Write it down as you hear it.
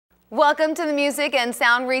Welcome to the music and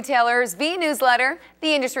sound retailer's Vnewsletter,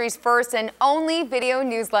 the industry's first and only video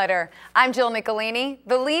newsletter. I'm Jill Nicolini.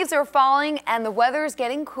 The leaves are falling and the weather is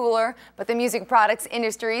getting cooler, but the music products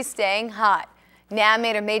industry is staying hot. NAMM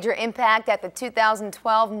made a major impact at the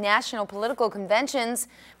 2012 National Political Conventions.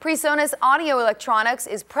 PreSonus Audio Electronics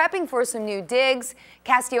is prepping for some new digs.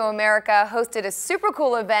 Casio America hosted a super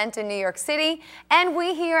cool event in New York City. And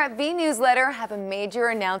we here at Vnewsletter have a major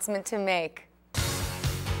announcement to make.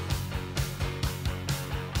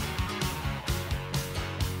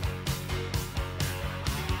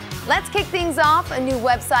 Let's kick things off. A new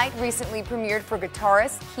website recently premiered for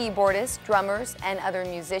guitarists, keyboardists, drummers, and other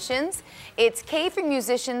musicians. It's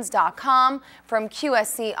kformusicians.com from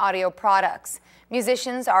QSC Audio Products.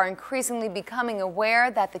 Musicians are increasingly becoming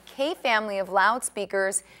aware that the K family of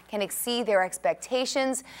loudspeakers can exceed their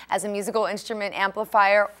expectations as a musical instrument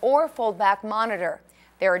amplifier or foldback monitor.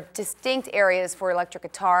 There are distinct areas for electric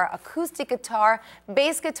guitar, acoustic guitar,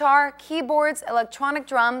 bass guitar, keyboards, electronic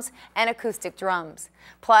drums, and acoustic drums.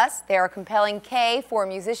 Plus, there are compelling K for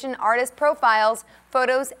musician artist profiles,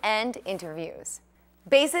 photos, and interviews.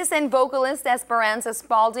 Bassist and vocalist Esperanza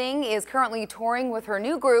Spalding is currently touring with her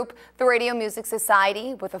new group, the Radio Music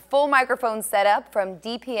Society, with a full microphone setup from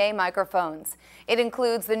DPA Microphones. It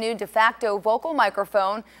includes the new de facto vocal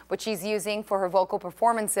microphone, which she's using for her vocal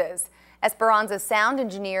performances. Esperanza's sound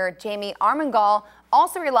engineer, Jamie Armengol,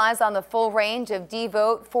 also relies on the full range of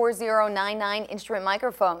D-Vote 4099 instrument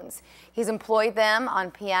microphones. He's employed them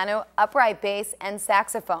on piano, upright bass, and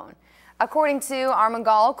saxophone. According to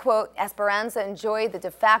Armengol, quote, Esperanza enjoyed the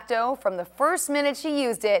de facto from the first minute she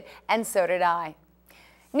used it, and so did I.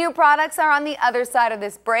 New products are on the other side of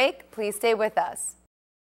this break. Please stay with us.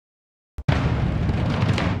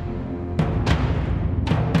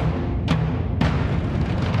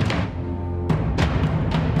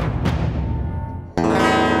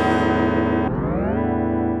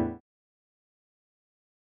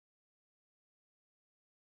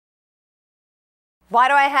 Why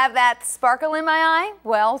do I have that sparkle in my eye?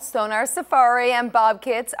 Well, Sonar Safari and Bob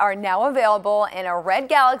kits are now available in a Red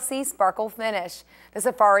Galaxy sparkle finish. The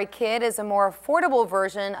Safari kit is a more affordable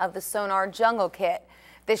version of the Sonar Jungle kit.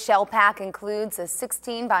 This shell pack includes a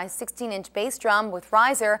 16 by 16 inch bass drum with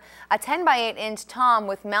riser, a 10 by 8 inch tom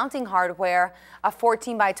with mounting hardware, a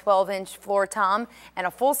 14 by 12 inch floor tom, and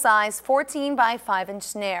a full-size 14 by 5 inch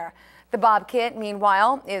snare. The Bob kit,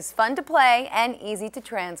 meanwhile, is fun to play and easy to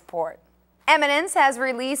transport. Eminence has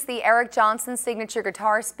released the Eric Johnson signature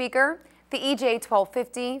guitar speaker. The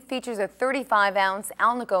EJ1250 features a 35-ounce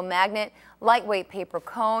Alnico magnet, lightweight paper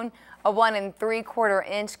cone, a 1 3/4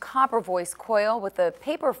 inch copper voice coil with a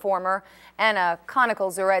paper former, and a conical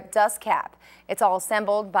Zurette dust cap. It's all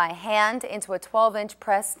assembled by hand into a 12-inch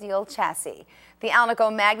pressed steel chassis. The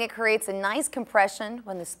Alnico magnet creates a nice compression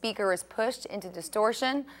when the speaker is pushed into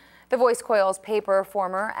distortion. The voice coil's paper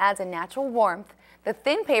former adds a natural warmth. The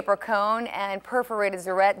thin paper cone and perforated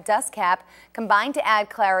Zurette dust cap combine to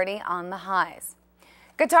add clarity on the highs.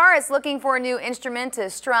 Guitarists looking for a new instrument to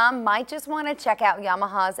strum might just want to check out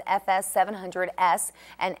Yamaha's FS700S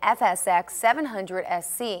and FSX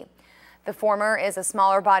 700SC. The former is a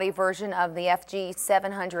smaller body version of the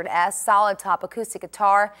FG700S solid top acoustic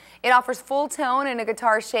guitar. It offers full tone in a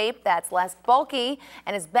guitar shape that's less bulky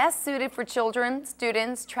and is best suited for children,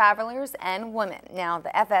 students, travelers, and women. Now,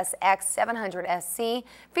 the FSX 700SC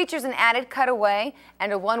features an added cutaway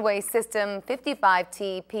and a one-way system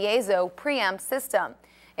 55T piezo preamp system.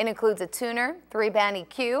 It includes a tuner, 3-band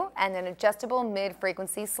EQ, and an adjustable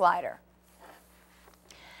mid-frequency slider.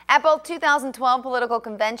 At both 2012 political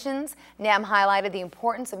conventions, NAMM highlighted the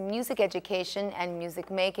importance of music education and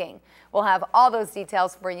music making. We'll have all those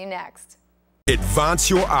details for you next. Advance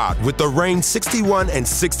your art with the Rane 61 and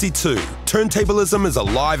 62. Turntablism is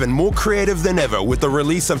alive and more creative than ever with the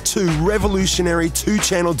release of two revolutionary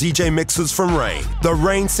 2-channel DJ mixers from Rane, the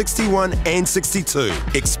Rane 61 and 62.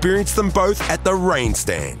 Experience them both at the Rane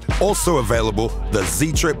stand. Also available, the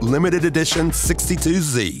Z-Trip Limited Edition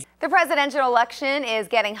 62Z. The presidential election is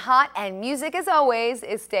getting hot and music, as always,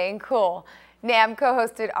 is staying cool. NAMM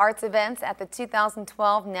co-hosted arts events at the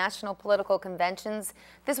 2012 National Political Conventions.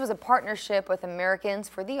 This was a partnership with Americans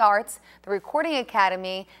for the Arts, the Recording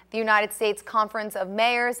Academy, the United States Conference of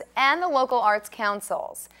Mayors, and the local arts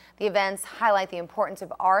councils. The events highlight the importance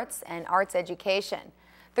of arts and arts education.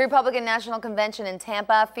 The Republican National Convention in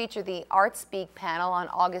Tampa featured the Arts Speak panel on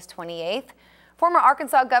August 28th. Former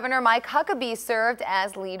Arkansas Governor Mike Huckabee served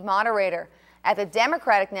as lead moderator. At the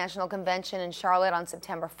Democratic National Convention in Charlotte on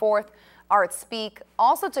September 4th, Arts Speak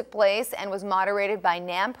also took place and was moderated by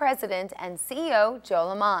NAMM President and CEO Joe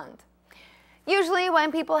Lamond. Usually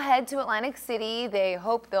when people head to Atlantic City, they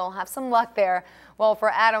hope they'll have some luck there. Well,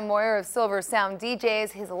 for Adam Moyer of Silver Sound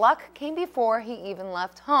DJs, his luck came before he even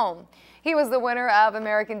left home. He was the winner of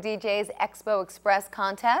American DJ's Expo Express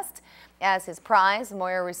contest. As his prize,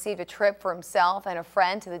 Moyer received a trip for himself and a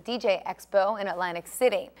friend to the DJ Expo in Atlantic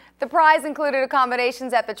City. The prize included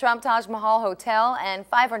accommodations at the Trump Taj Mahal Hotel and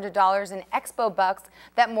 $500 in Expo bucks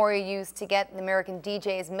that Moyer used to get the American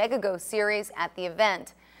DJ's Mega Go series at the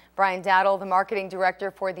event. Brian Dowdle, the marketing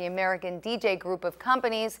director for the American DJ group of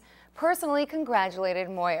companies, personally congratulated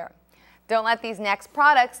Moyer. Don't let these next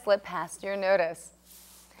products slip past your notice.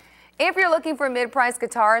 If you're looking for mid-price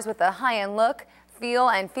guitars with a high-end look, feel,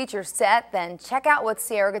 and feature set, then check out what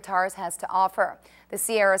Sierra Guitars has to offer. The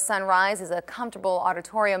Sierra Sunrise is a comfortable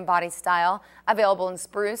auditorium body style, available in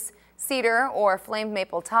spruce, cedar, or flamed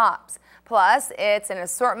maple tops. Plus, it's an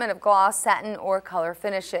assortment of gloss, satin, or color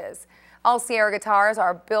finishes. All Sierra guitars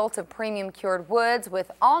are built of premium cured woods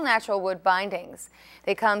with all natural wood bindings.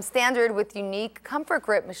 They come standard with unique comfort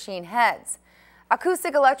grip machine heads.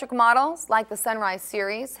 Acoustic electric models like the Sunrise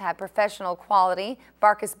series have professional quality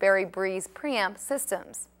Barkus Berry Breeze preamp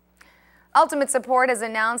systems. Ultimate Support has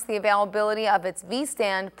announced the availability of its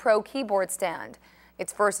V-Stand Pro keyboard stand.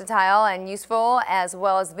 It's versatile and useful as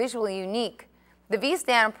well as visually unique. The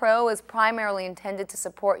V-Stand Pro is primarily intended to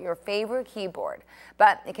support your favorite keyboard,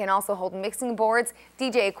 but it can also hold mixing boards,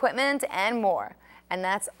 DJ equipment, and more. And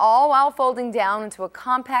that's all while folding down into a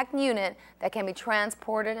compact unit that can be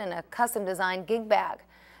transported in a custom-designed gig bag.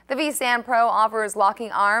 The V-Stand Pro offers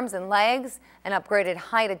locking arms and legs, an upgraded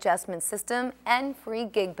height adjustment system, and free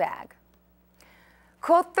gig bag.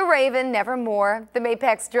 Quote the Raven, nevermore. The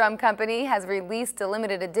Mapex Drum Company has released a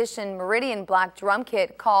limited edition Meridian Black drum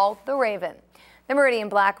kit called the Raven. The Meridian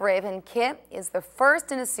Black Raven kit is the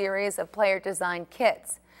first in a series of player-designed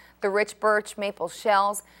kits. The rich birch maple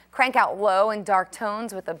shells crank out low and dark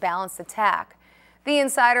tones with a balanced attack. The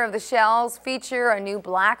insider of the shells feature a new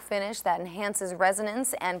black finish that enhances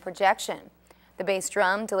resonance and projection. The bass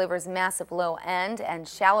drum delivers massive low end and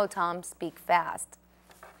shallow toms speak fast.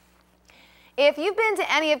 If you've been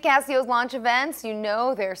to any of Casio's launch events, you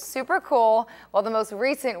know they're super cool. Well, the most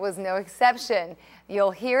recent was no exception.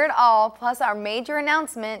 You'll hear it all, plus our major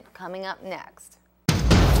announcement coming up next.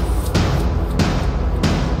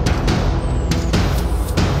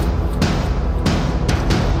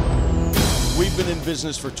 We've been in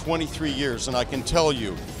business for 23 years, and I can tell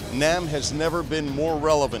you, NAMM has never been more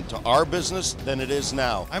relevant to our business than it is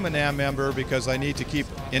now. I'm a NAMM member because I need to keep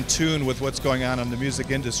in tune with what's going on in the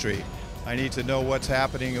music industry. I need to know what's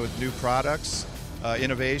happening with new products,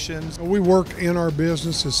 innovations. We work in our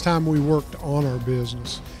business. It's time we worked on our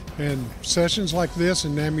business. And sessions like this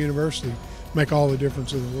in NAMM University make all the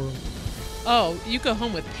difference in the world. Oh, you go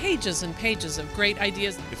home with pages and pages of great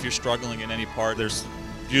ideas. If you're struggling in any part, there's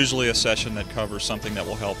usually a session that covers something that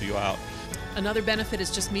will help you out. Another benefit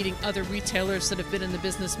is just meeting other retailers that have been in the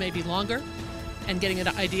business maybe longer and getting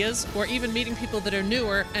ideas, or even meeting people that are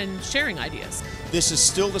newer and sharing ideas. This is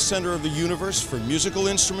still the center of the universe for musical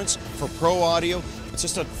instruments, for pro audio. It's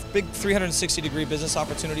just a big 360-degree business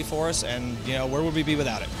opportunity for us, and where would we be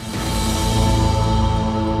without it?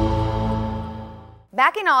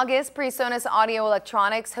 Back in August, PreSonus Audio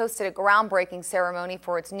Electronics hosted a groundbreaking ceremony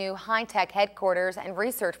for its new high-tech headquarters and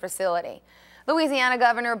research facility. Louisiana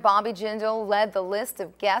Governor Bobby Jindal led the list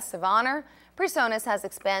of guests of honor. PreSonus has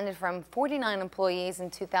expanded from 49 employees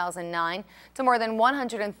in 2009 to more than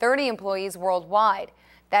 130 employees worldwide.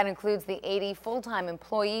 That includes the 80 full-time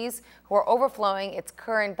employees who are overflowing its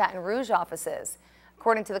current Baton Rouge offices.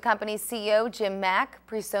 According to the company's CEO, Jim Mack,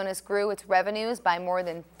 PreSonus grew its revenues by more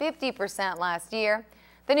than 50% last year.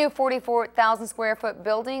 The new 44,000 square foot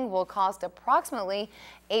building will cost approximately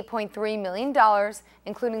 $8.3 million,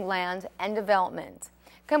 including land and development.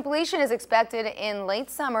 Completion is expected in late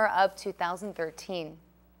summer of 2013.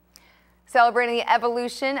 Celebrating the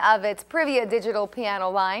evolution of its Privia digital piano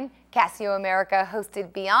line, Casio America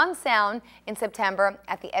hosted Beyond Sound in September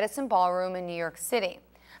at the Edison Ballroom in New York City.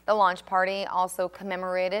 The launch party also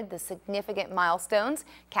commemorated the significant milestones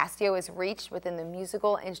Casio has reached within the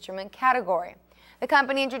musical instrument category. The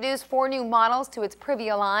company introduced 4 new models to its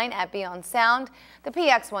Privia line at Beyond Sound: the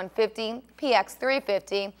PX150,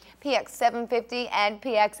 PX350, PX750, and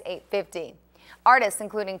PX850. Artists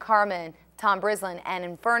including Carmen, Tom Brislin, and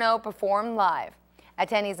Inferno performed live.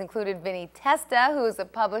 Attendees included Vinny Testa, who is the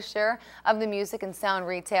publisher of the music and sound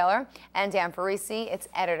retailer, and Dan Farisi, its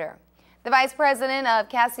editor. The vice president of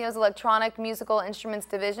Casio's Electronic Musical Instruments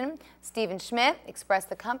Division, Stephen Schmidt, expressed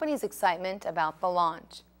the company's excitement about the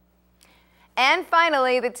launch. And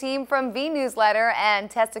finally, the team from Vnewsletter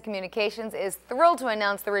and Testa Communications is thrilled to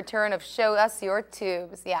announce the return of Show Us Your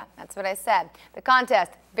Tubes. Yeah, that's what I said. The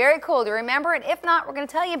contest, very cool. Do you remember it? If not, we're going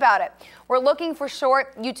to tell you about it. We're looking for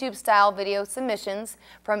short YouTube-style video submissions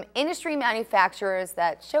from industry manufacturers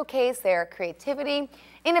that showcase their creativity,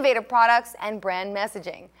 innovative products, and brand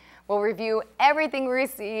messaging. We'll review everything we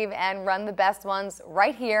receive and run the best ones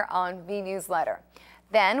right here on Vnewsletter.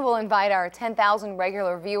 Then we'll invite our 10,000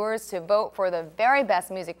 regular viewers to vote for the very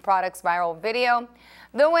best music products viral video.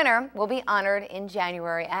 The winner will be honored in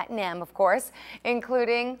January at NAMM, of course,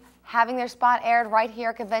 including having their spot aired right here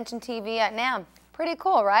at Convention TV at NAMM. Pretty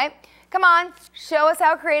cool, right? Come on, show us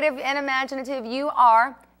how creative and imaginative you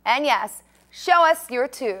are. And yes, show us your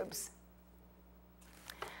tubes.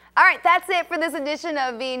 All right, that's it for this edition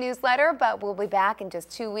of Vnewsletter, but we'll be back in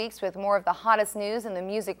just 2 weeks with more of the hottest news in the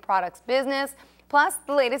music products business, plus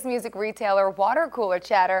the latest music retailer water cooler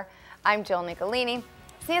chatter. I'm Jill Nicolini.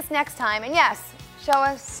 See us next time, and yes, show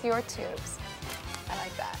us your tubes.